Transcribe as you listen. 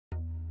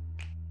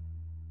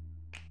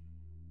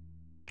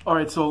All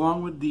right, so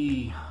along with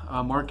the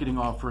marketing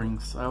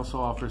offerings, I also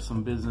offer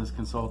some business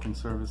consulting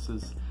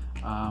services.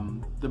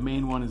 The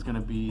main one is going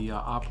to be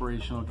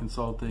operational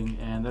consulting,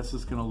 and that's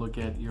just going to look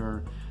at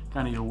your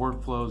your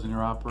workflows and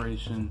your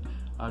operation,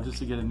 just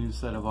to get a new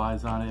set of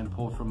eyes on it and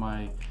pull from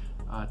my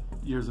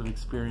years of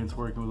experience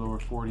working with over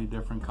 40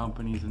 different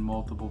companies in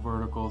multiple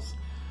verticals.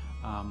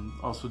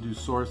 Also do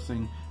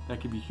sourcing.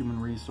 That could be human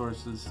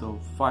resources, so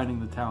finding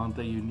the talent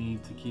that you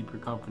need to keep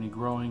your company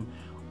growing,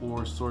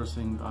 or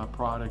sourcing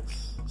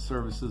products,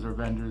 services, or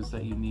vendors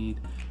that you need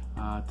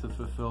to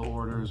fulfill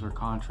orders or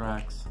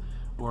contracts,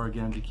 or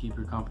again to keep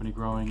your company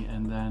growing.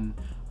 And then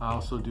I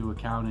also do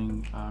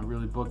accounting,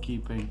 really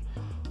bookkeeping,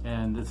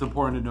 and it's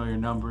important to know your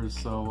numbers.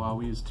 So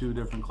we use two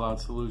different cloud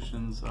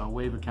solutions,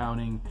 Wave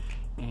Accounting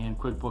and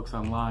QuickBooks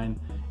Online,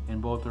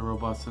 and both are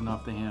robust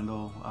enough to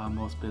handle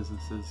most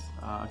businesses'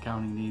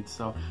 accounting needs.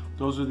 So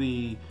those are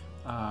the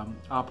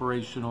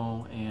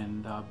operational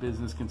and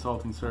business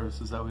consulting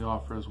services that we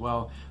offer as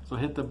well. So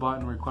hit the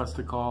button, request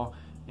a call,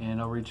 and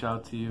I'll reach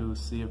out to you,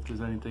 see if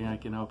there's anything I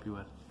can help you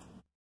with.